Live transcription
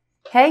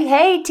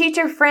Hey,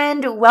 teacher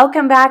friend.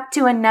 Welcome back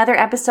to another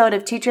episode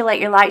of Teacher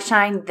Let Your Light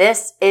Shine.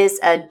 This is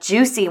a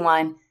juicy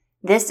one.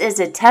 This is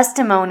a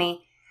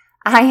testimony.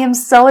 I am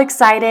so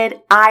excited.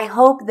 I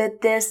hope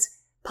that this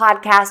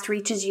podcast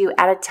reaches you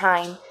at a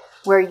time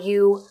where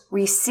you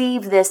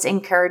receive this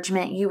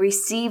encouragement, you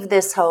receive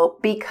this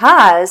hope,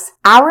 because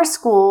our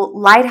school,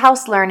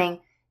 Lighthouse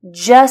Learning,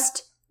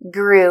 just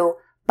grew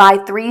by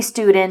 3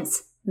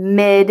 students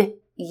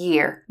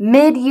mid-year.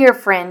 Mid-year,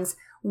 friends.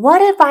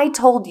 What if I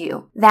told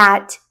you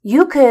that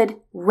you could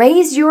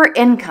raise your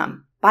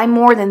income by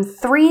more than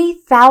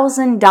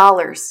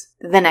 $3,000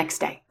 the next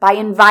day by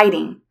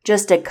inviting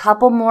just a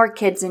couple more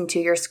kids into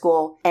your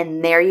school?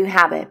 And there you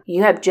have it.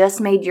 You have just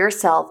made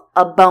yourself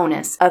a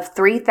bonus of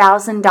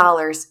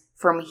 $3,000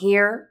 from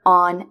here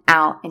on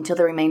out until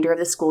the remainder of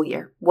the school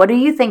year. What do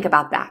you think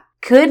about that?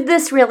 Could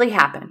this really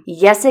happen?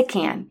 Yes, it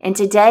can. And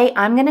today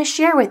I'm going to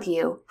share with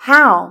you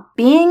how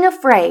being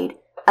afraid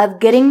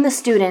of getting the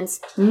students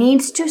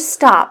needs to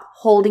stop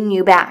holding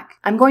you back.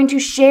 I'm going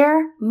to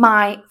share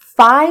my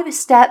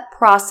 5-step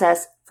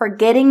process for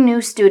getting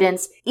new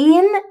students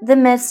in the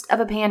midst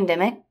of a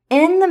pandemic,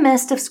 in the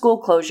midst of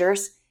school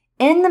closures,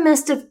 in the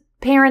midst of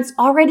parents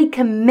already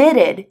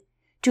committed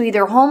to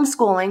either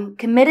homeschooling,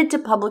 committed to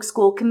public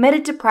school,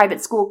 committed to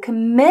private school,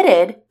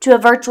 committed to a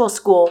virtual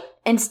school,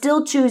 and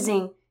still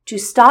choosing to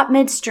stop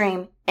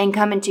midstream and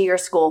come into your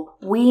school.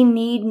 We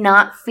need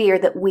not fear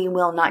that we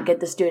will not get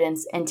the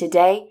students. And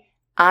today,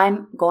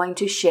 I'm going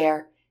to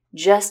share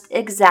just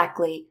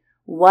exactly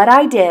what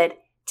I did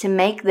to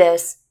make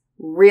this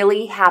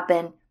really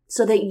happen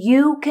so that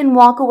you can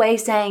walk away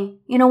saying,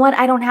 you know what?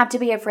 I don't have to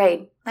be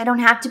afraid. I don't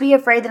have to be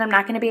afraid that I'm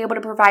not going to be able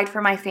to provide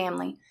for my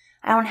family.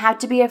 I don't have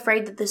to be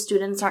afraid that the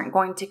students aren't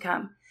going to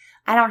come.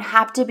 I don't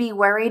have to be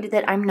worried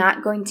that I'm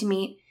not going to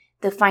meet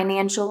the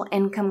financial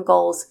income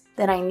goals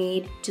that I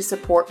need to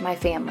support my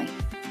family.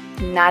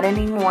 Not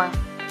anymore.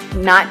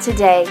 Not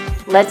today.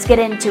 Let's get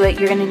into it.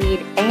 You're going to need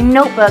a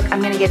notebook.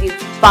 I'm going to give you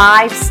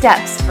 5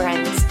 steps,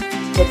 friends,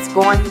 that's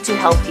going to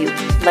help you.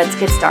 Let's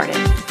get started.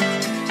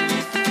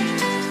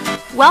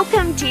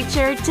 Welcome,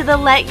 teacher, to the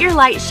Let Your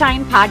Light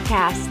Shine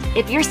podcast.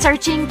 If you're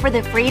searching for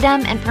the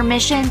freedom and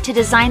permission to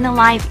design the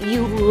life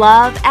you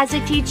love as a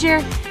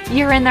teacher,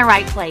 you're in the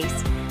right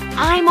place.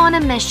 I'm on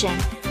a mission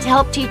to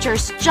help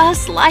teachers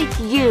just like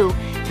you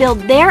build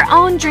their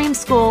own dream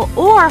school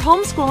or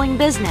homeschooling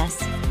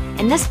business.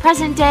 In this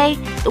present day,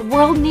 the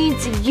world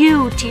needs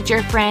you,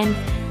 teacher friend,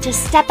 to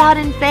step out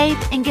in faith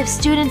and give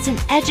students an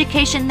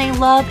education they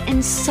love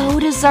and so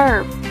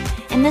deserve.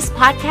 In this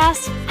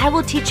podcast, I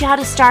will teach you how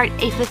to start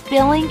a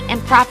fulfilling and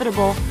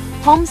profitable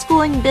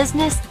homeschooling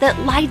business that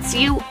lights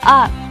you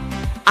up.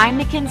 I'm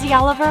Mackenzie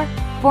Oliver,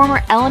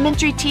 former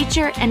elementary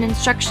teacher and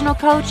instructional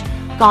coach,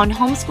 gone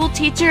homeschool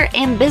teacher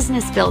and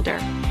business builder.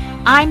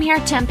 I'm here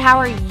to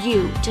empower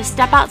you to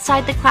step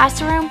outside the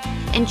classroom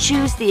and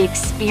choose the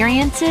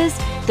experiences,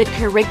 the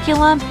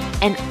curriculum,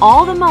 and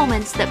all the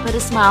moments that put a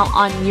smile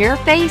on your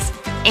face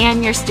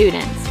and your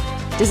students.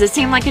 Does it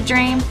seem like a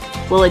dream?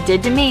 Well, it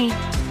did to me,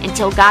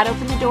 until God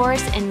opened the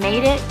doors and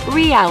made it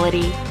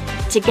reality.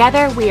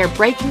 Together, we are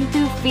breaking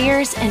through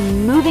fears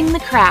and moving the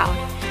crowd.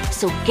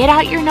 So get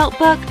out your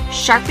notebook,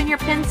 sharpen your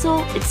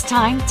pencil. It's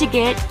time to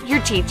get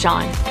your teach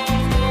on.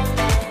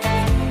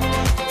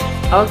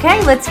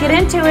 Okay, let's get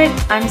into it.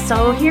 I'm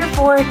so here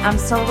for it. I'm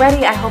so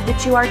ready. I hope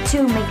that you are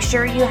too. Make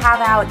sure you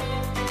have out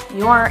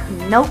your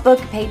notebook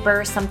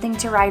paper, something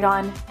to write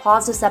on.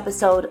 Pause this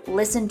episode,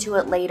 listen to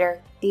it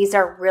later. These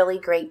are really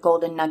great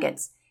golden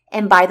nuggets.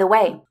 And by the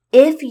way,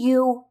 if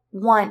you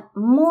want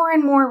more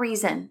and more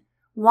reason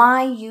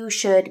why you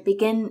should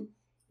begin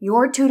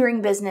your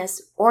tutoring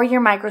business or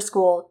your micro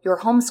school, your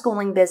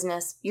homeschooling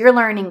business, your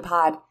learning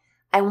pod,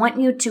 I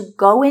want you to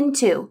go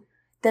into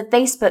the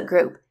Facebook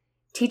group,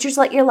 Teachers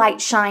Let Your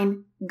Light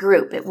Shine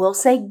group. It will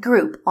say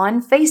group on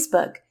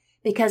Facebook,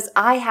 because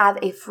I have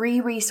a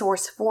free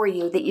resource for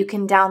you that you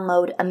can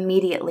download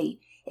immediately.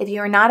 If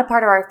you're not a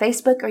part of our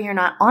Facebook or you're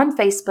not on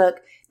Facebook,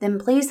 then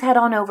please head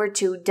on over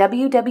to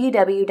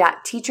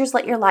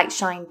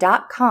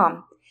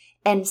www.teachersletyourlightshine.com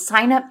and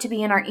sign up to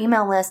be in our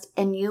email list,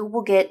 and you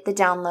will get the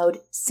download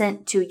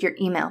sent to your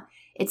email.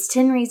 It's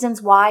 10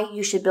 reasons why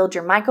you should build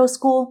your micro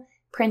school,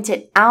 print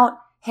it out,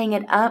 hang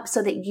it up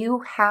so that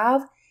you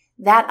have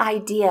that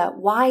idea.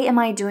 Why am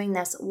I doing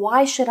this?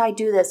 Why should I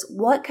do this?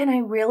 What can I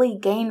really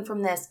gain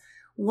from this?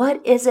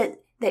 What is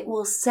it that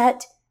will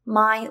set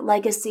my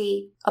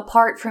legacy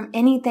apart from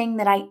anything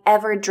that I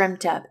ever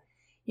dreamt of?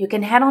 You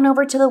can head on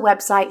over to the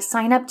website,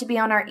 sign up to be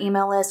on our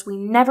email list. We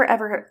never,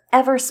 ever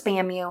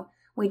spam you.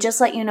 We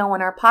just let you know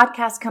when our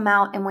podcasts come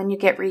out and when you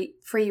get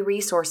free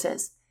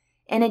resources.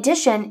 In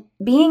addition,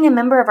 being a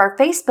member of our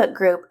Facebook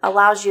group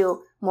allows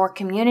you more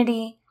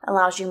community,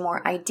 allows you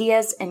more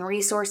ideas and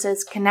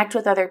resources, connect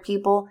with other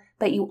people,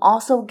 but you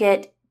also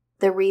get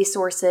the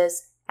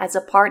resources as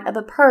a part of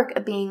a perk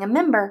of being a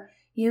member.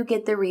 You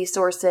get the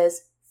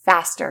resources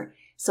faster.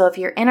 So if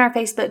you're in our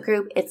Facebook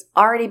group, it's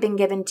already been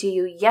given to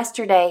you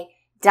yesterday.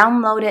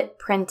 Download it,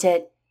 print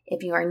it.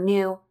 If you are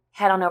new,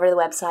 head on over to the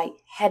website,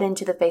 head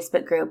into the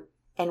Facebook group,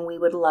 and we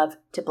would love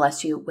to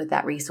bless you with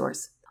that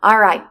resource. All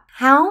right,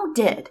 how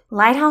did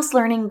Lighthouse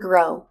Learning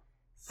grow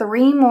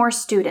 3 more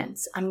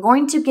students? I'm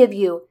going to give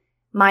you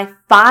my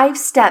 5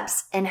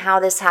 steps in how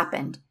this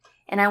happened.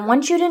 And I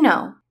want you to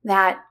know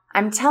that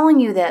I'm telling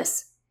you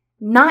this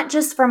not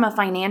just from a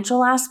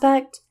financial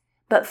aspect,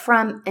 but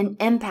from an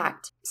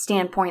impact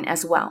standpoint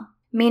as well.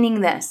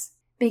 Meaning this,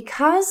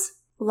 because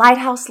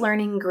Lighthouse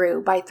Learning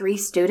grew by 3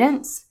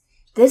 students,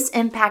 this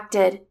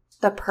impacted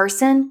the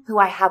person who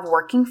I have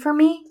working for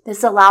me.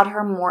 This allowed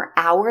her more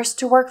hours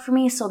to work for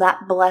me, so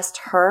that blessed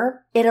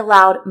her. It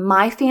allowed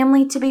my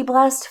family to be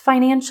blessed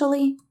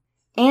financially,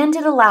 and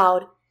it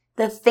allowed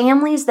the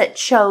families that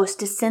chose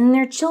to send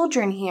their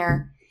children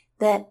here,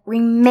 the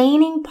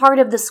remaining part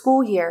of the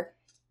school year,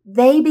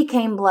 they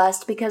became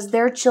blessed because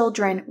their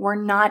children were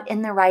not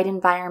in the right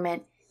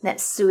environment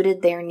that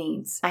suited their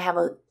needs. I have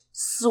a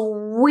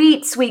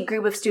sweet, sweet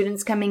group of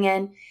students coming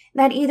in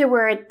that either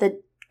were at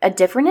a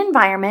different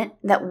environment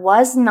that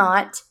was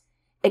not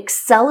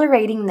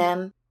accelerating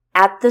them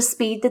at the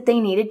speed that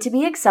they needed to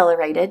be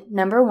accelerated,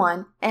 number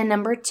 1. And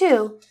number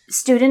 2,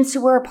 students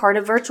who were a part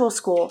of virtual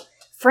school.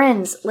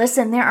 Friends,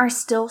 listen, there are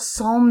still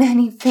so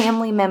many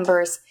family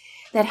members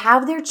that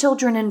have their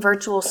children in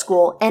virtual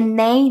school and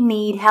they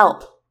need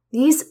help.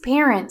 These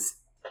parents,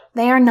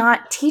 they are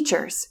not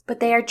teachers, but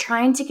they are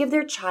trying to give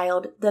their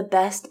child the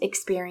best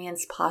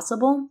experience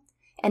possible,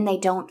 and they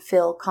don't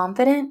feel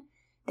confident.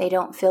 They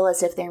don't feel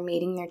as if they're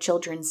meeting their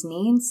children's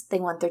needs. They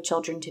want their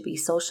children to be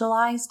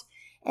socialized,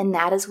 and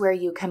that is where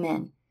you come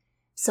in.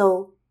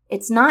 So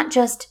it's not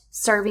just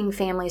serving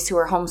families who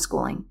are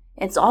homeschooling.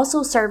 It's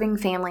also serving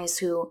families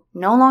who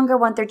no longer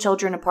want their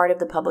children a part of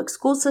the public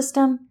school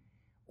system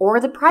or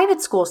the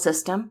private school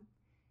system,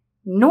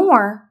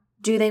 nor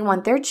do they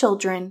want their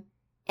children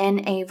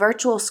in a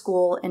virtual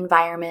school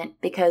environment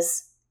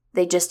because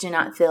they just do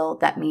not feel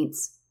that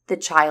meets the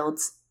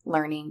child's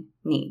learning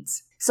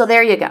needs. So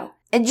there you go.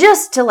 And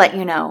just to let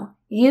you know,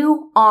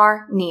 you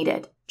are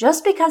needed.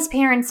 Just because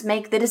parents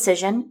make the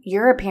decision,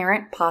 you're a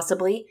parent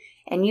possibly,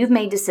 and you've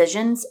made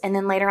decisions, and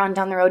then later on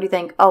down the road you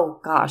think,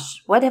 oh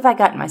gosh, what have I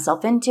gotten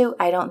myself into?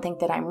 I don't think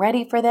that I'm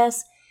ready for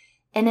this.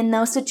 And in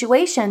those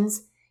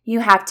situations, you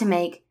have to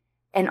make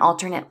an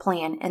alternate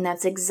plan. And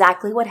that's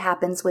exactly what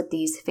happens with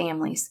these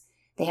families.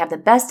 They have the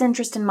best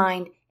interest in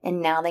mind,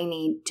 and now they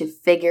need to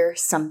figure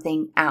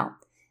something out.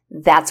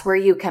 That's where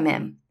you come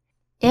in.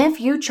 If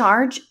you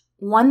charge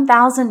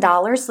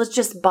 $1,000, let's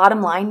just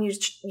bottom line,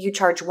 you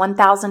charge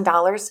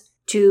 $1,000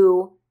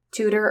 to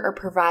tutor or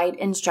provide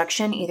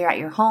instruction either at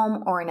your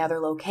home or another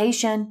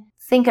location.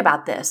 Think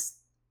about this.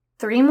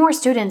 3 more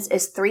students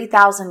is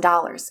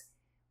 $3,000.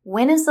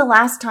 When is the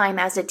last time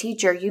as a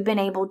teacher you've been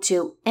able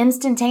to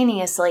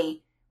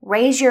instantaneously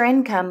raise your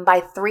income by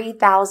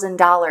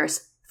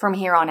 $3,000 from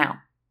here on out?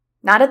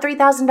 Not a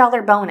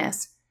 $3,000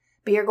 bonus,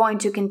 but you're going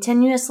to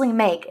continuously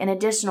make an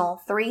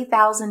additional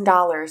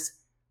 $3,000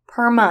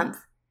 per month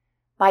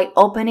by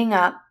opening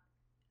up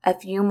a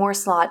few more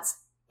slots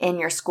in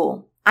your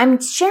school.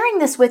 I'm sharing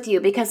this with you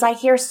because I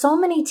hear so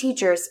many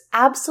teachers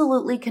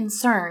absolutely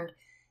concerned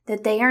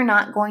that they are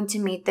not going to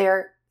meet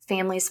their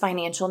family's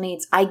financial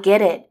needs. I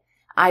get it.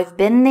 I've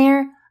been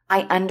there.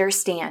 I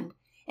understand.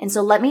 And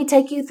so let me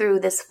take you through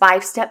this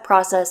 5-step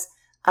process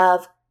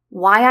of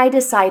why I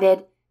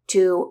decided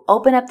to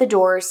open up the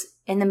doors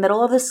in the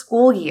middle of the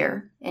school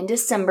year in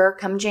December,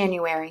 come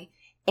January,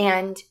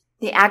 and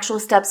the actual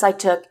steps I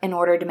took in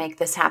order to make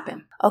this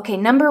happen. Okay,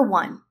 number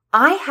 1,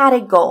 I had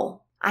a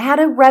goal. I had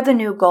a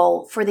revenue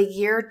goal for the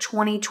year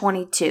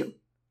 2022.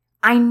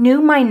 I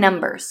knew my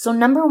numbers. So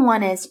number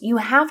 1 is you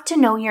have to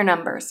know your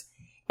numbers.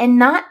 And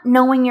not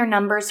knowing your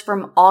numbers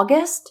from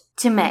August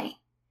to May.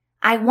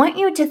 I want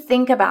you to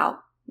think about,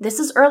 this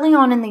is early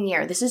on in the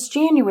year. This is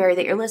January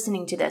that you're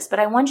listening to this. But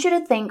I want you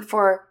to think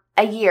for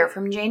a year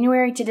from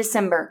January to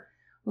December.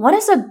 What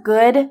is a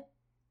good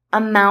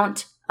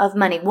amount of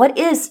money? What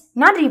is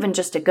not even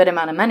just a good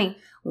amount of money?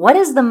 What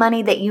is the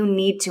money that you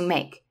need to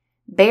make?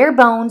 Bare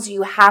bones,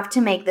 you have to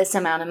make this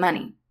amount of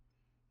money.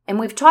 And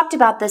we've talked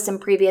about this in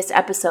previous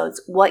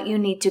episodes, what you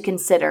need to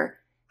consider.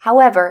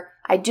 However,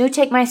 I do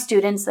take my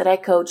students that I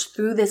coach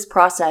through this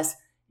process,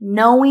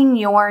 knowing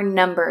your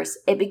numbers.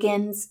 It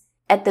begins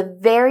at the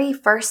very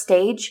first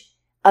stage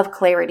of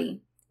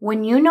clarity.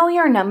 When you know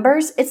your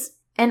numbers, it's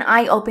an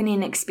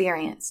eye-opening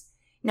experience.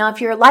 Now,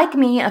 if you're like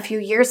me a few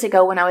years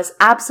ago when I was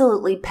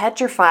absolutely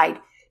petrified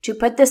to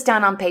put this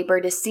down on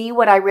paper to see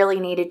what I really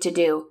needed to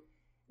do,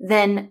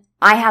 then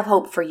I have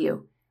hope for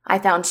you. I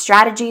found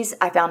strategies.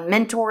 I found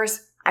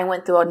mentors. I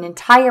went through an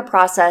entire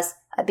process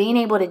of being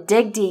able to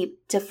dig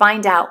deep to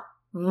find out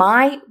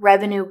my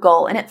revenue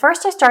goal. And at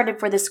first I started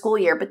for the school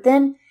year, but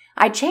then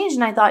I changed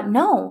and I thought,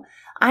 no,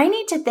 I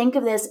need to think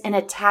of this in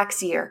a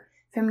tax year.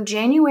 From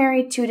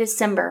January to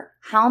December,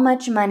 how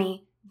much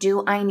money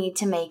do I need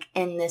to make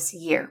in this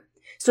year?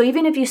 So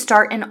even if you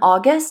start in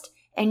August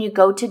and you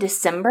go to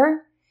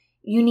December,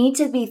 you need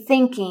to be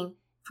thinking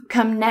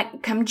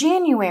come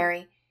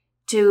January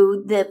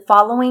to the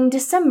following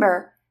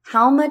December,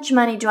 How much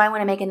money do I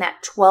want to make in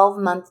that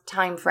 12-month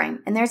time frame?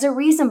 And there's a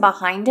reason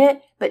behind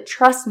it, but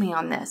trust me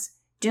on this.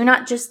 Do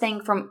not just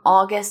think from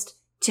August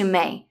to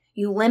May.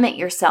 You limit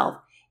yourself.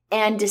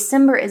 And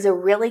December is a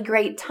really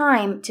great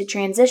time to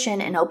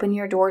transition and open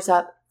your doors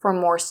up for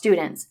more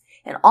students.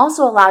 It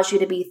also allows you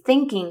to be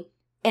thinking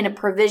in a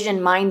provision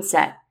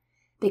mindset.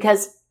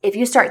 Because if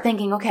you start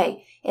thinking,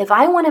 okay, if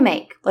I want to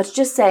make, let's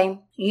just say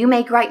you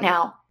make right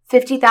now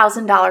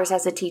 $50,000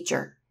 as a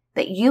teacher,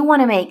 but you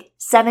want to make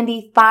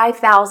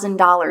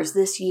 $75,000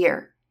 this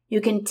year, you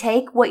can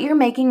take what you're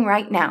making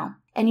right now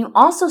and you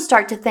also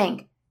start to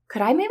think,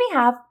 could I maybe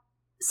have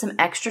some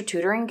extra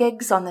tutoring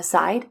gigs on the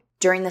side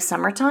during the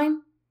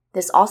summertime?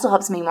 This also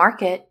helps me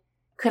market.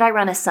 Could I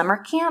run a summer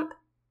camp?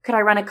 Could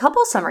I run a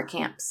couple summer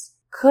camps?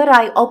 Could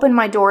I open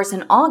my doors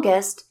in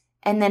August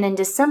and then in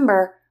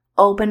December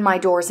open my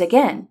doors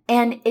again?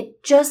 And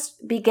it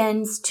just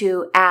begins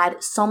to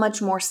add so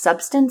much more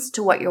substance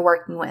to what you're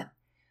working with.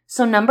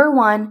 So number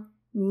one,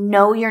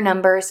 know your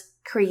numbers,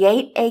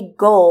 create a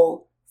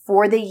goal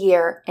for the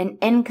year, an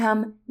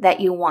income that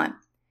you want.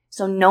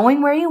 So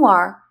knowing where you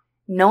are,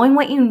 knowing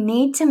what you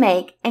need to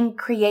make, and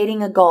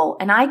creating a goal.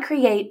 And I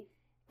create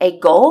a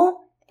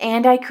goal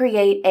and I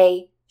create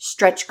a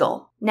stretch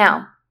goal.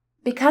 Now,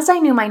 because I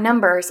knew my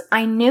numbers,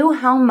 I knew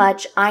how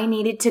much I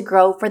needed to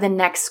grow for the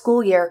next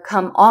school year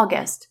come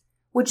August,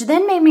 which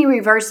then made me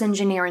reverse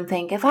engineer and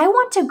think, if I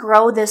want to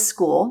grow this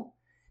school,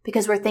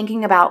 because we're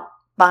thinking about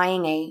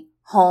buying a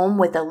home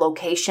with a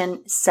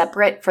location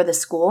separate for the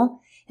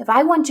school, if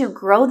I want to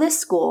grow this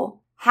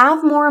school,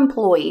 have more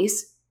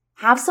employees,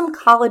 have some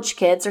college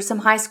kids or some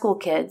high school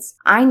kids,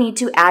 I need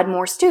to add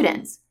more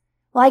students.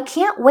 Well, I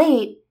can't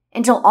wait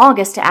until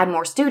August to add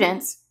more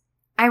students.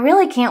 I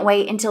really can't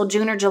wait until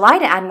June or July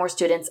to add more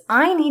students.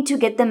 I need to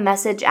get the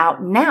message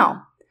out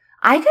now.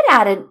 I could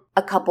add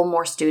a couple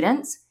more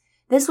students.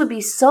 This would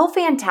be so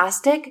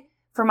fantastic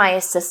for my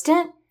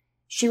assistant.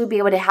 She would be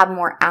able to have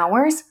more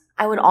hours.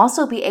 I would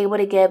also be able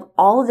to give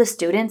all of the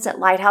students at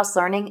Lighthouse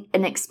Learning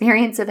an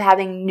experience of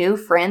having new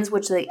friends,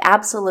 which they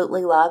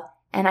absolutely love,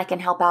 and I can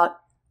help out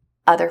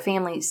other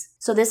families.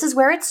 So this is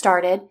where it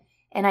started,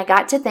 and I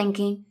got to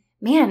thinking,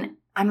 man,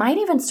 I might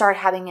even start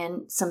having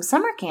in some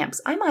summer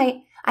camps.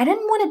 I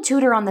didn't want to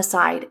tutor on the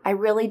side. I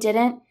really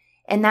didn't.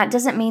 And that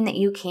doesn't mean that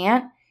you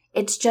can't.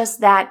 It's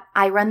just that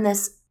I run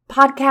this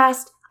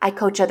podcast. I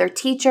coach other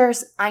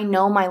teachers. I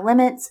know my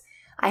limits.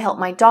 I help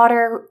my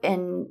daughter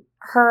in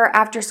her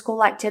after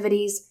school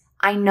activities.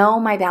 I know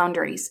my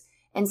boundaries.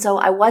 And so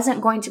I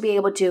wasn't going to be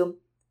able to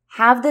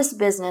have this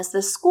business,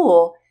 this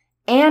school,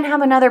 and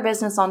have another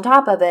business on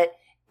top of it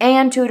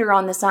and tutor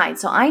on the side.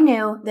 So I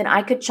knew that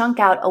I could chunk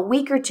out a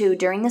week or two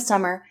during the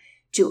summer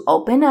to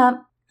open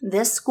up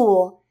this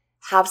school,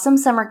 have some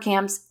summer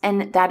camps,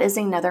 and that is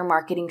another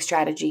marketing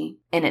strategy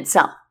in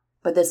itself.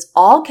 But this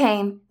all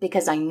came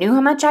because I knew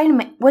how much I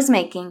was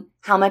making,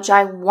 how much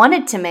I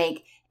wanted to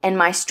make, and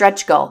my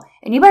stretch goal.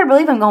 And you better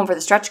believe I'm going for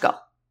the stretch goal.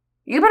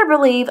 You better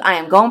believe I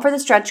am going for the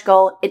stretch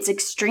goal. It's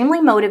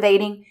extremely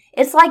motivating.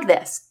 It's like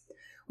this.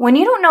 When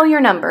you don't know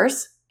your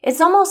numbers,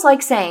 it's almost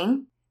like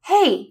saying,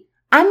 hey,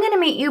 I'm going to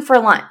meet you for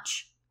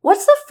lunch.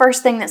 What's the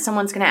first thing that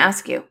someone's going to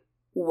ask you?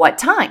 What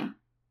time?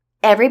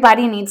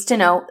 Everybody needs to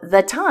know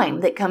the time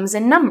that comes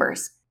in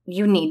numbers.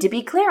 You need to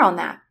be clear on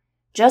that.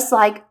 Just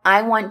like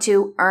I want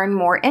to earn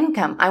more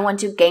income. I want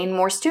to gain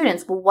more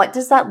students. Well, what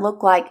does that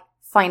look like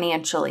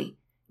financially?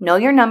 Know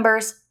your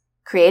numbers,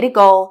 create a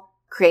goal,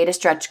 create a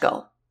stretch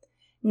goal.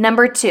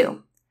 Number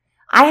 2,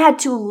 I had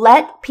to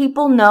let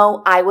people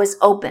know I was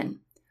open,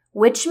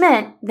 which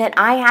meant that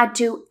I had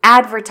to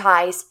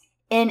advertise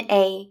in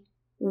a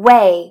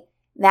way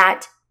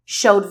that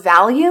showed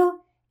value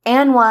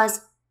and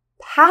was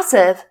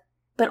passive,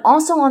 but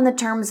also on the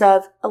terms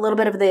of a little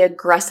bit of the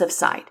aggressive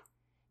side.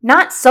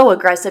 Not so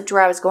aggressive to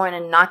where I was going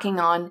and knocking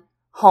on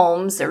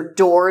homes or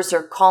doors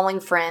or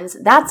calling friends.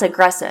 That's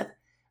aggressive.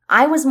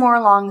 I was more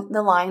along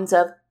the lines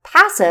of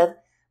passive,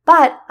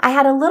 but I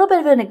had a little bit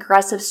of an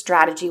aggressive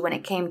strategy when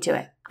it came to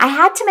it. I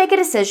had to make a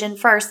decision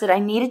first that I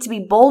needed to be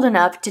bold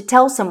enough to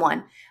tell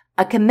someone,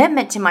 a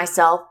commitment to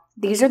myself.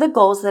 These are the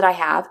goals that I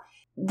have.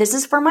 This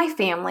is for my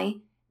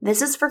family.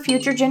 This is for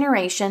future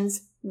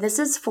generations. This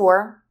is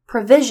for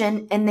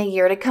provision in the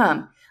year to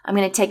come. I'm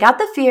going to take out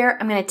the fear.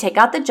 I'm going to take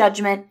out the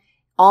judgment.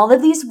 All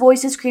of these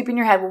voices creep in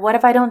your head. Well, what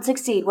if I don't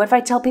succeed? What if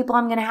I tell people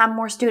I'm going to have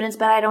more students,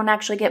 but I don't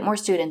actually get more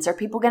students? Are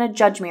people going to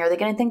judge me? Are they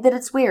going to think that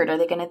it's weird? Are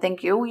they going to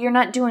think, you're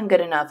not doing good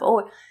enough?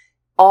 Oh,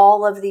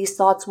 all of these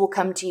thoughts will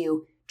come to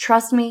you.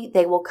 Trust me,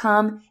 they will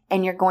come,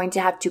 and you're going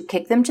to have to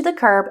kick them to the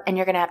curb, and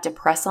you're going to have to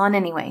press on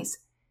anyways.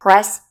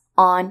 Press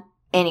on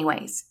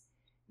anyways.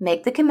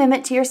 Make the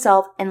commitment to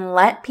yourself and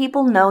let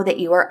people know that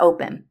you are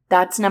open.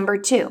 That's number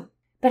 2.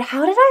 But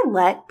how did I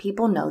let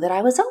people know that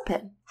I was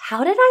open?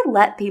 How did I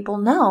let people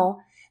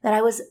know that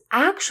I was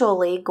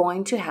actually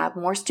going to have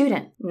more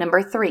students?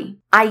 Number 3,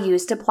 I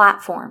used a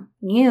platform.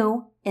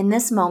 You, in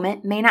this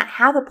moment, may not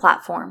have a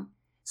platform.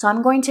 So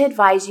I'm going to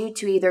advise you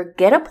to either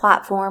get a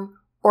platform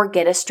or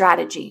get a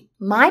strategy.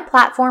 My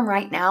platform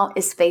right now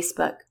is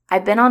Facebook.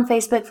 I've been on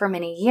Facebook for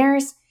many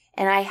years,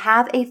 and I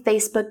have a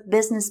Facebook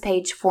business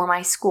page for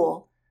my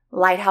school,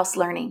 Lighthouse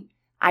Learning.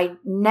 I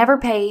never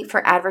pay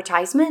for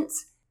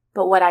advertisements,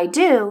 but what I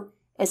do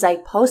is I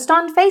post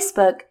on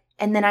Facebook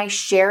and then I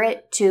share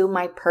it to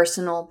my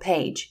personal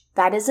page.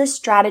 That is a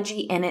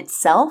strategy in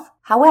itself.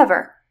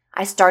 However,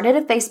 I started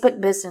a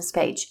Facebook business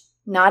page,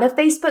 not a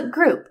Facebook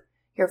group.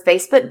 Your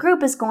Facebook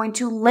group is going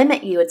to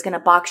limit you. It's going to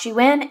box you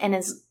in, and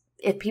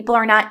if people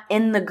are not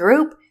in the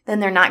group, then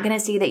they're not going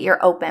to see that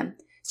you're open.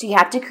 So you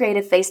have to create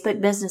a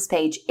Facebook business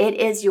page. It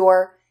is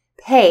your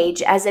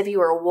page as if you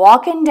were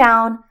walking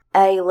down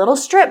a little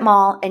strip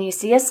mall and you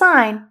see a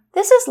sign,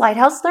 this is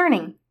Lighthouse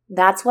Learning.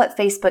 That's what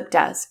Facebook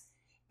does.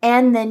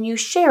 And then you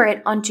share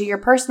it onto your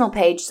personal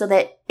page so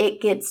that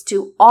it gets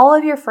to all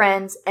of your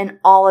friends and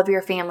all of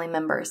your family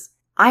members.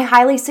 I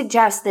highly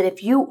suggest that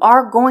if you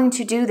are going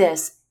to do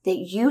this, that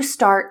you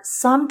start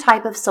some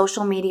type of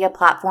social media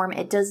platform.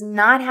 It does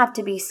not have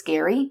to be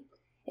scary.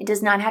 It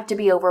does not have to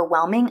be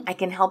overwhelming. I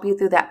can help you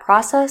through that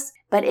process,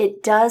 but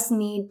it does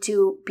need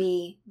to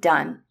be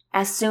done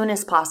as soon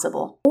as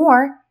possible.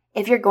 Or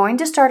if you're going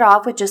to start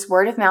off with just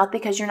word of mouth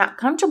because you're not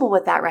comfortable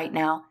with that right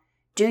now,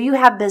 do you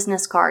have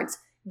business cards?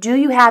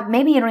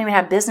 Maybe you don't even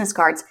have business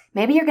cards.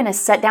 Maybe you're going to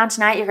sit down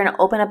tonight, you're going to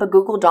open up a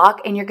Google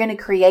Doc, and you're going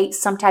to create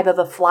some type of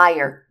a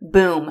flyer.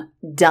 Boom,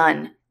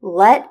 done.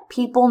 Let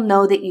people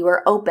know that you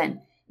are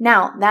open.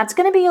 Now, that's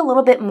going to be a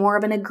little bit more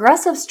of an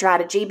aggressive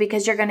strategy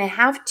because you're going to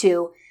have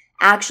to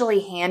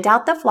actually hand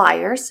out the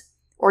flyers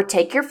or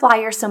take your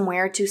flyer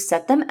somewhere to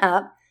set them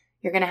up.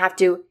 You're going to have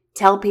to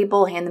tell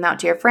people, hand them out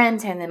to your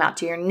friends, hand them out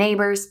to your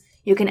neighbors.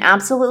 You can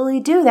absolutely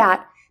do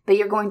that, but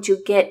you're going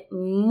to get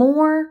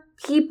more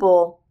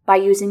people by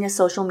using a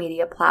social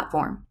media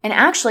platform. And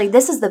actually,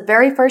 this is the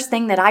very first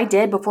thing that I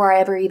did before I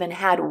ever even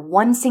had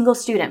one single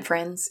student,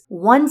 friends.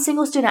 One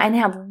single student. I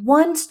didn't have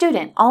one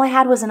student. All I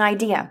had was an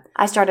idea.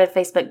 I started a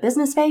Facebook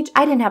business page.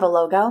 I didn't have a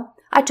logo.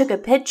 I took a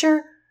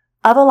picture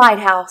of a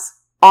lighthouse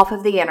off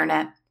of the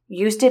internet,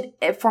 used it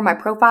for my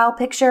profile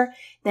picture.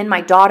 Then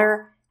my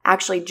daughter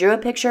actually drew a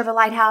picture of a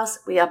lighthouse.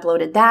 We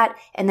uploaded that.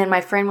 And then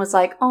my friend was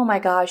like, oh my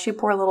gosh, you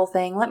poor little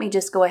thing. Let me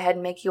just go ahead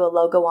and make you a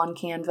logo on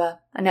Canva.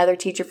 Another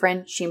teacher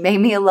friend, she made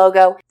me a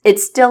logo.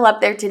 It's still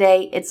up there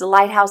today. It's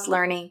Lighthouse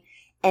Learning.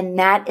 And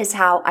that is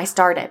how I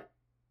started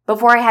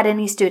before I had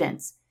any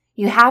students.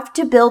 You have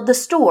to build the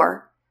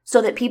store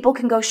so that people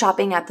can go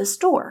shopping at the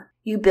store.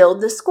 You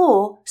build the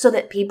school so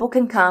that people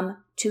can come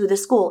to the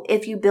school.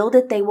 If you build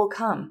it, they will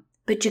come.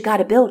 But you got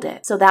to build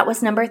it. So that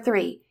was number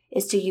 3.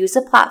 Is to use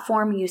a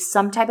platform, use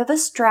some type of a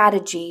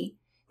strategy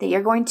that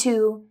you're going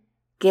to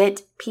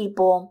get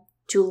people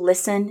to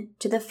listen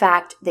to the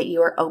fact that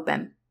you are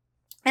open.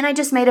 And I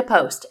just made a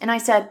post and I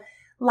said,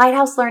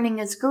 Lighthouse Learning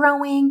is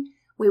growing.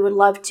 We would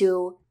love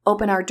to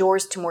open our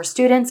doors to more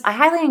students. I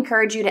highly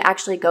encourage you to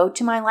actually go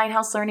to my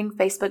Lighthouse Learning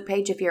Facebook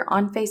page if you're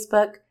on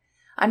Facebook.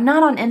 I'm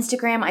not on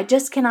Instagram. I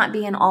just cannot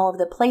be in all of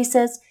the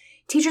places.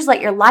 Teachers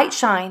Let Your Light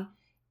Shine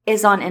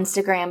is on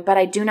Instagram, but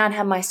I do not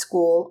have my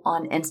school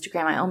on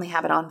Instagram. I only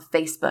have it on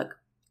Facebook.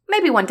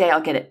 Maybe one day I'll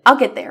get it. I'll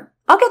get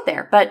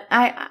there, but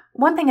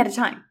one thing at a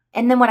time.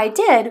 And then what I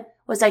did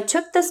was I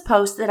took this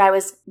post that I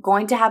was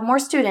going to have more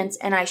students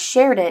and I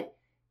shared it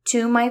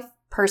to my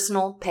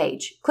personal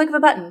page. Click of a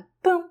button,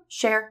 boom,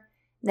 share.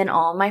 Then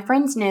all my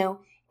friends knew.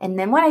 And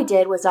then what I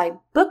did was I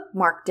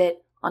bookmarked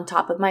it on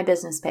top of my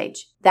business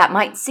page. That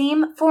might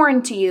seem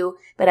foreign to you,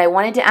 but I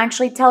wanted to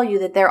actually tell you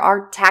that there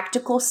are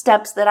tactical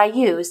steps that I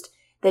used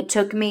that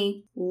took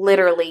me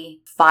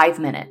literally 5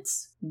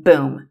 minutes.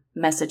 Boom,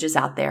 messages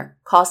out there.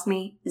 Cost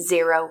me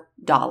 $0.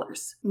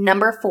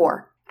 Number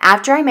 4,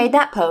 after I made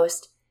that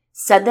post,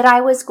 said that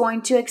I was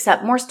going to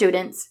accept more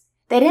students,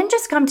 they didn't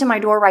just come to my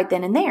door right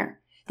then and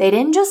there. They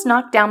didn't just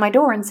knock down my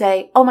door and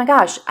say, oh my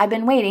gosh, I've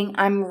been waiting.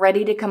 I'm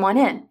ready to come on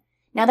in.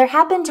 Now, there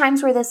have been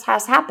times where this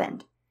has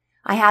happened.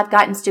 I have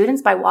gotten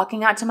students by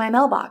walking out to my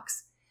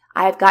mailbox.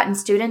 I have gotten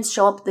students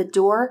show up at the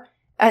door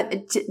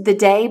the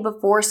day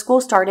before school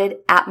started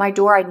at my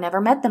door. I'd never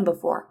met them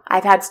before.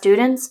 I've had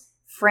students,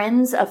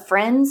 friends of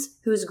friends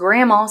whose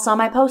grandma saw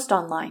my post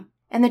online.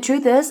 And the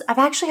truth is, I've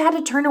actually had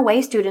to turn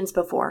away students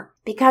before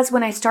because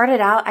when I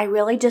started out, I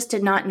really just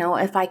did not know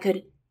if I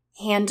could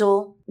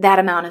handle that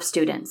amount of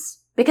students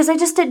because I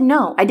just didn't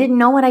know. I didn't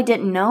know what I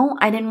didn't know.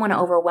 I didn't want to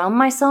overwhelm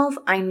myself.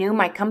 I knew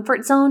my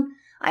comfort zone.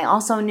 I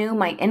also knew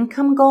my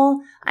income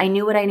goal. I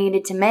knew what I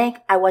needed to make.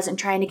 I wasn't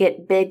trying to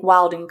get big,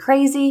 wild, and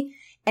crazy.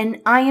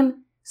 And I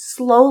am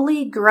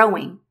slowly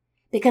growing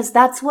because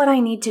that's what I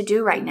need to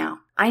do right now.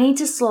 I need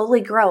to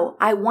slowly grow.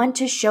 I want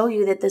to show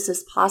you that this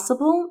is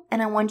possible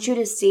and I want you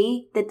to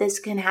see that this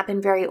can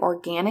happen very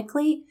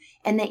organically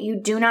and that you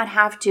do not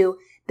have to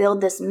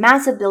build this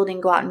massive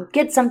building, go out and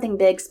get something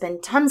big,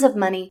 spend tons of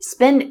money,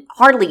 spend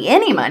hardly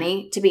any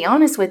money, to be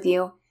honest with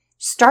you.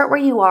 Start where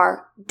you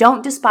are.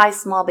 Don't despise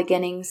small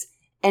beginnings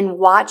and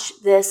watch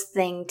this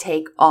thing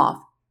take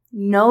off.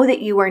 Know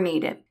that you are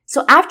needed.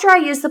 So after I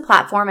used the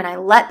platform and I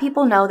let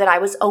people know that I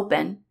was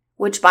open,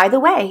 which, by the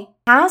way,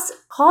 has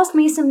caused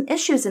me some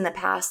issues in the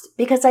past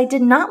because I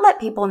did not let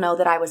people know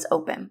that I was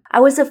open. I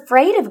was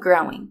afraid of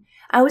growing.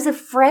 I was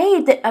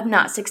afraid of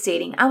not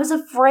succeeding. I was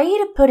afraid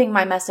of putting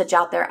my message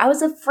out there. I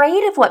was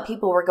afraid of what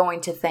people were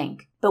going to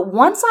think. But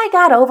once I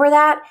got over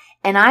that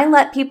and I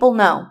let people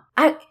know,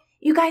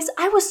 you guys,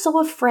 I was so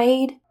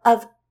afraid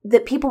of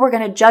that people were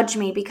going to judge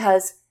me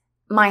because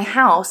my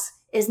house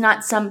is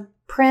not some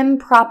prim,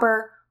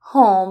 proper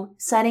home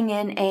setting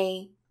in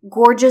a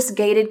gorgeous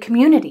gated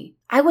community.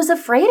 I was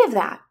afraid of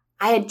that.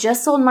 I had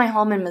just sold my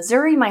home in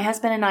Missouri. My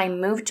husband and I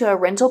moved to a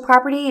rental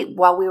property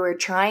while we were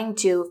trying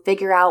to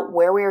figure out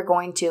where we were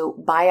going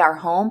to buy our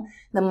home.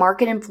 The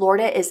market in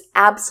Florida is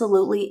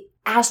absolutely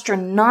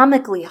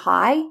astronomically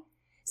high.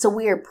 So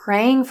we are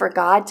praying for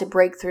God to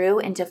break through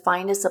and to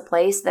find us a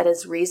place that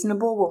is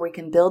reasonable where we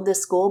can build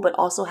this school, but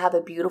also have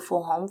a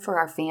beautiful home for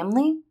our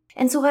family.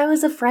 And so I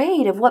was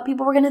afraid of what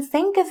people were going to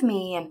think of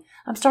me. And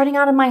I'm starting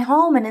out in my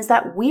home. And is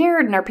that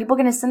weird? And are people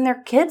going to send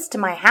their kids to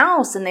my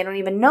house and they don't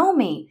even know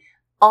me?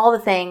 All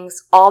the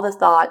things, all the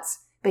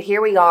thoughts. But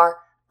here we are,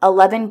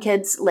 11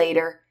 kids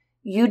later.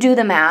 You do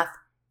the math.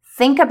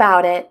 Think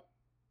about it.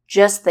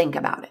 Just think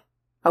about it.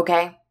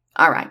 Okay?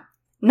 All right.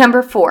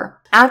 Number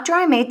 4. After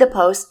I made the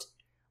post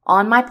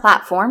on my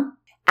platform,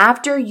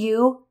 after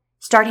you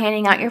start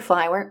handing out your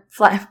flyers,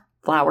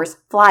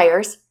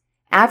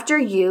 after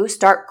you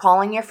start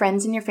calling your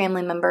friends and your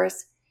family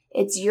members,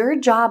 it's your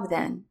job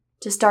then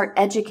to start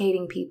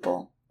educating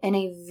people in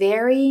a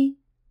very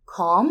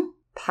calm,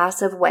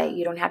 passive way.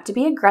 You don't have to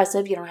be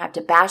aggressive. You don't have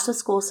to bash the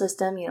school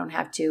system. You don't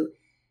have to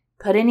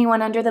put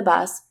anyone under the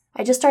bus.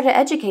 I just started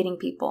educating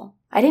people.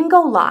 I didn't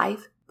go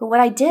live, but what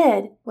I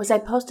did was I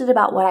posted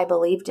about what I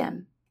believed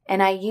in.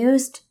 And I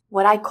used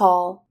what I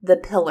call the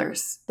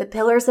pillars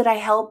that I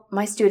help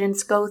my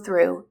students go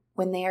through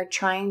when they are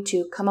trying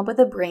to come up with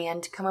a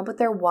brand, come up with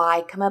their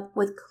why, come up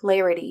with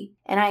clarity.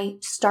 And I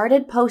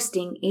started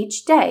posting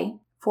each day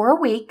for a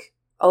week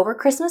over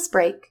Christmas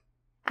break.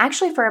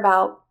 Actually,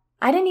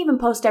 I didn't even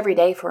post every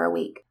day for a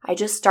week. I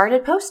just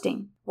started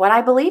posting what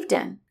I believed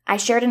in. I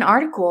shared an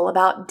article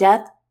about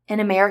death in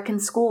American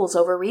schools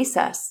over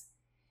recess.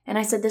 And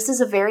I said, this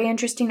is a very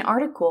interesting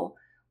article.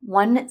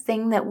 One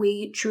thing that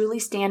we truly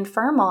stand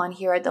firm on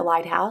here at the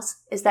Lighthouse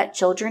is that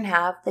children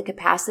have the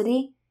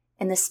capacity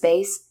and the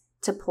space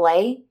to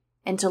play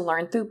and to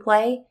learn through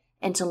play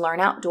and to learn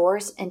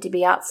outdoors and to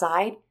be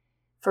outside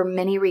for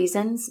many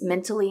reasons,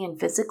 mentally and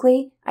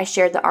physically. I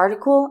shared the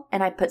article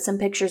and I put some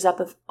pictures up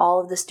of all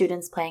of the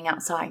students playing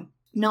outside.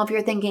 Now, if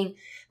you're thinking,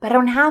 but I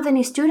don't have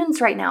any students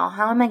right now,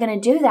 how am I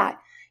going to do that?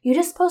 You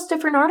just post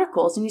different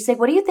articles and you say,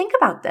 what do you think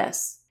about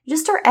this? You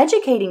just start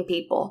educating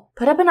people.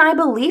 Put up an I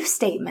believe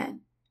statement.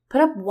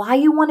 Put up why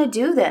you want to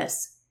do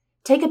this.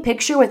 Take a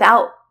picture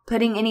without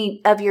putting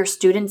any of your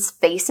students'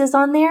 faces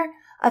on there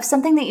of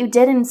something that you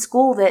did in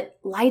school that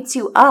lights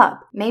you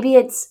up. Maybe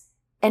it's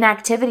an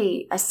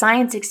activity, a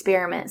science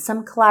experiment,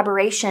 some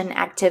collaboration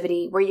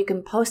activity where you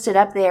can post it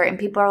up there and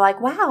people are like,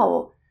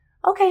 wow,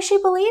 okay,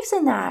 she believes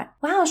in that.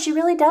 Wow, she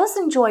really does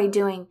enjoy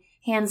doing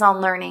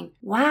hands-on learning.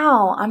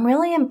 Wow, I'm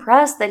really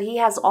impressed that he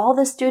has all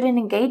the student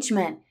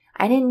engagement.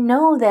 I didn't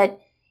know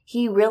that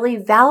he really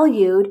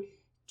valued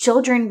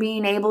children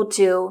being able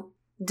to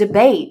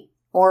debate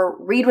or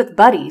read with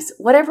buddies,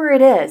 whatever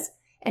it is.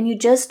 And you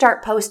just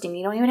start posting.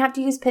 You don't even have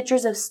to use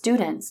pictures of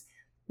students.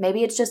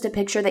 Maybe it's just a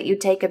picture that you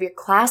take of your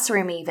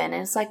classroom even.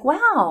 And it's like,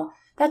 wow,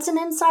 that's an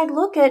inside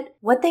look at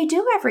what they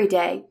do every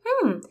day.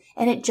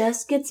 And it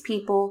just gets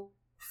people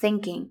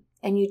thinking.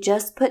 And you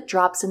just put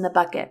drops in the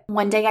bucket.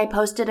 One day I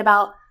posted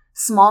about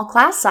small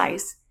class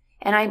size.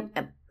 And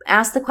I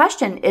asked the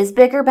question, is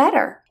bigger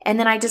better? And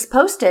then I just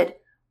posted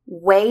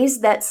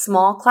ways that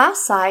small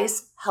class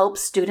size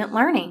helps student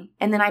learning.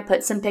 And then I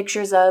put some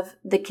pictures of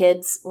the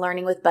kids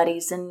learning with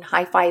buddies and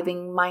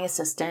high-fiving my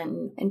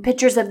assistant and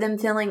pictures of them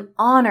feeling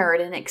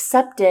honored and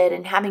accepted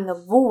and having a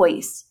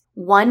voice.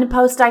 One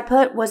post I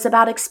put was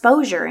about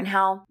exposure and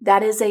how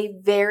that is a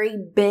very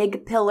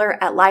big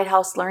pillar at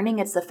Lighthouse Learning.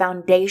 It's the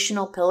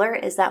foundational pillar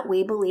is that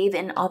we believe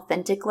in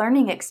authentic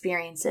learning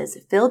experiences,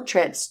 field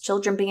trips,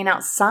 children being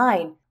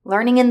outside,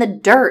 learning in the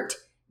dirt,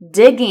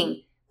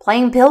 digging,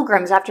 playing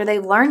pilgrims after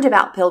they've learned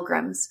about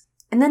pilgrims.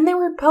 And then there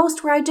were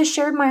posts where I just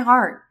shared my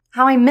heart,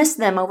 how I missed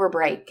them over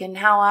break and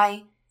how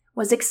I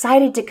was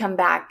excited to come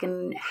back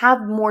and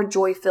have more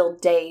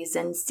joy-filled days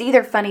and see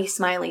their funny,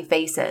 smiley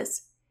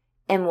faces.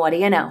 And what do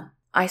you know?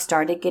 I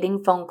started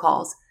getting phone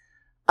calls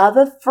of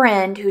a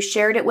friend who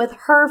shared it with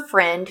her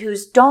friend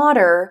whose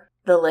daughter,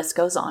 the list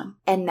goes on.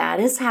 And that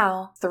is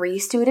how 3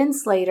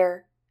 students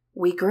later,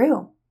 we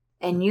grew.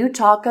 And you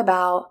talk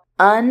about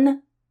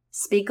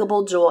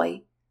unspeakable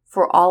joy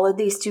for all of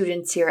these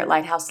students here at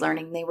Lighthouse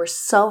Learning. They were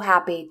so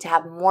happy to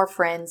have more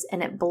friends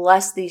and it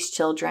blessed these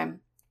children.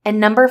 And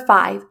number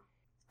 5,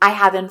 I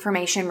have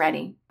information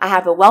ready. I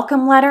have a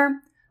welcome letter.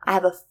 I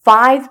have a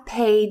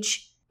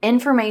 5-page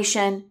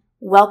information.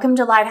 Welcome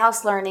to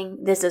Lighthouse Learning.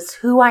 This is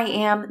who I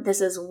am.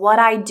 This is what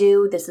I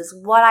do. This is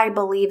what I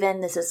believe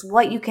in. This is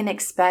what you can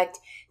expect.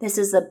 This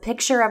is a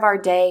picture of our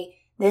day.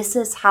 This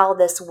is how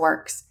this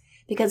works.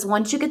 because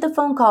once you get the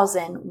phone calls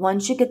in,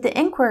 once you get the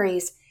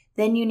inquiries,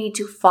 then you need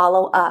to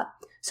follow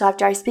up. So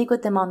after I speak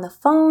with them on the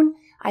phone,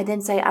 I then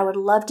say, I would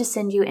love to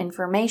send you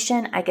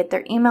information. I get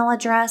their email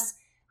address.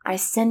 I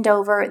send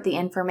over the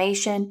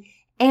information.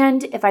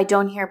 And if I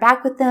don't hear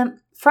back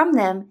from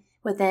them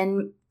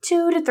within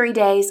 2 to 3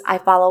 days, I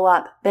follow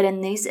up. But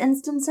in these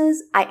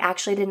instances, I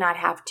actually did not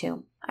have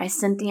to. I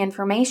sent the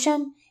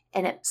information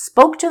and it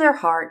spoke to their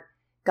heart.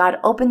 God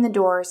opened the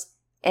doors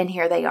and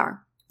here they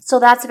are. So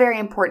that's very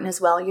important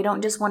as well. You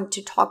don't just want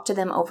to talk to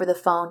them over the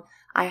phone.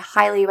 I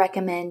highly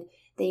recommend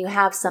that you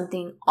have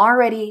something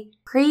already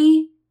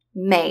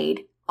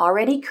pre-made,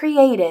 already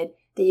created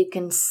that you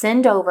can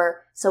send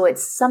over so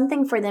it's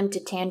something for them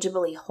to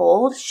tangibly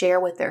hold,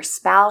 share with their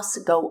spouse,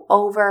 go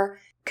over,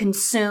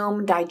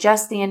 consume,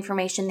 digest the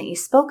information that you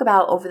spoke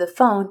about over the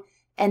phone,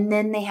 and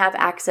then they have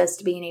access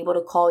to being able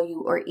to call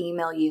you or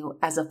email you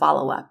as a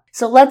follow-up.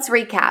 So let's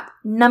recap.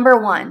 Number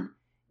 1,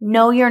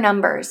 know your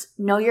numbers,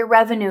 know your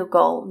revenue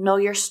goal, know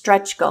your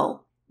stretch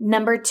goal.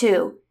 Number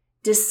 2,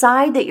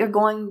 decide that you're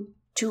going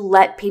to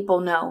let people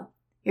know.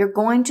 You're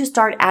going to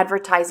start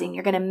advertising.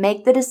 You're going to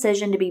make the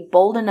decision to be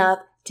bold enough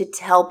to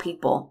tell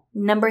people.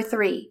 Number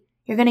 3,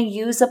 you're going to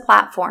use a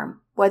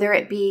platform, whether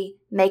it be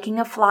making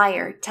a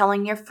flyer,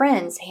 telling your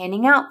friends,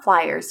 handing out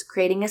flyers,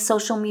 creating a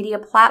social media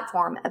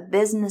platform, a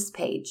business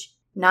page,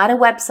 not a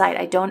website.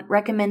 I don't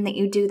recommend that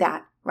you do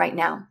that right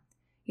now.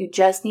 You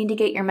just need to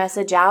get your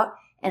message out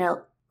in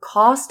a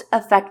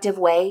cost-effective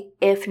way,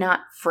 if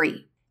not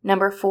free.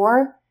 Number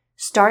 4,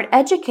 start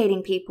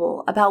educating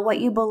people about what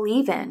you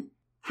believe in.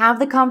 Have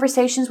the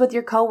conversations with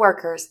your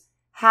coworkers.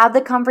 Have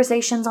the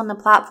conversations on the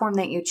platform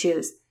that you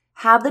choose.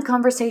 Have the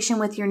conversation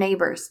with your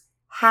neighbors.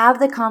 Have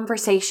the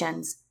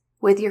conversations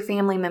with your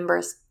family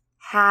members.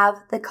 Have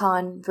the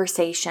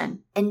conversation.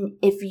 And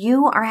if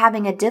you are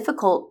having a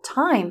difficult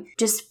time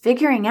just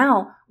figuring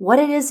out what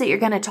it is that you're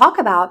going to talk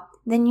about,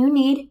 then you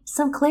need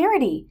some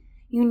clarity.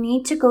 You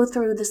need to go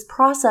through this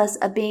process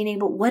of being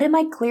able, what am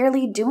I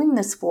clearly doing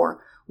this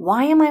for?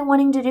 Why am I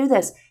wanting to do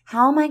this?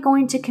 How am I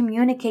going to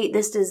communicate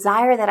this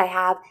desire that I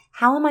have?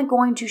 How am I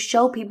going to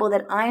show people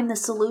that I am the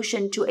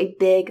solution to a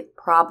big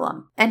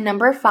problem? And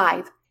number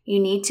 5, you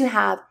need to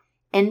have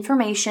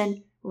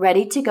information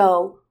ready to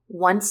go.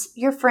 Once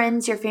your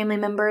friends, your family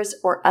members,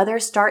 or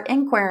others start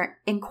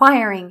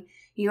inquiring,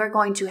 you are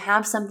going to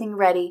have something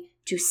ready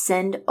to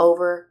send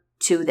over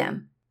to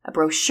them. A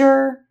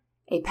brochure,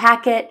 a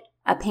packet,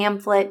 a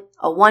pamphlet,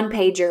 a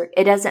one-pager,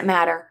 it doesn't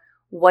matter.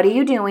 What are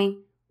you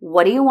doing?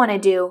 What do you want to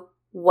do?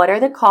 What are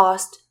the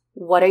costs?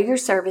 What are your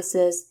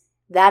services?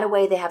 That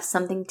way they have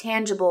something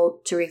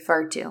tangible to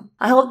refer to.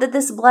 I hope that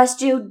this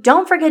blessed you.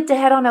 Don't forget to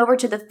head on over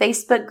to the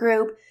Facebook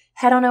group.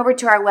 Head on over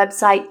to our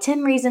website,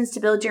 10 Reasons to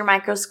Build Your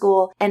Micro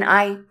School. And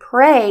I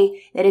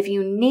pray that if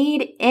you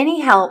need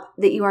any help,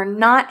 that you are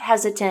not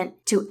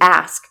hesitant to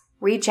ask.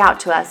 Reach out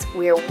to us.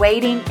 We are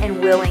waiting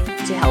and willing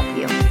to help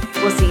you.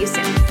 We'll see you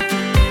soon.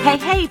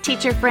 Hey,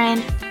 teacher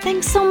friend.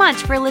 Thanks so much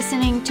for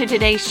listening to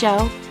today's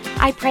show.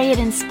 I pray it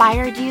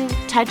inspired you,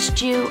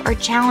 touched you, or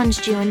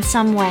challenged you in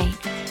some way,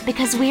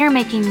 because we are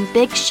making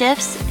big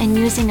shifts and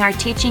using our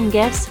teaching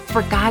gifts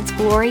for God's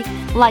glory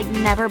like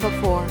never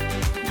before.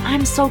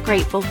 I'm so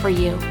grateful for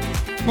you.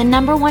 The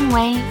number one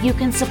way you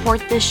can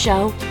support this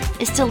show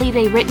is to leave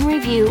a written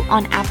review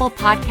on Apple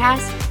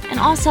Podcasts and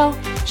also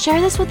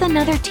share this with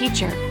another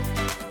teacher.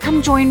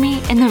 Come join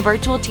me in the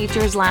Virtual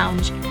Teachers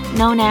Lounge,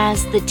 known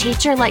as the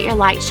Teacher Let Your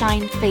Light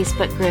Shine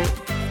Facebook group.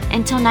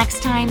 Until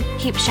next time,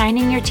 keep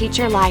shining your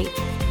teacher light.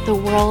 The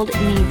world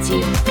needs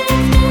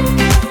you.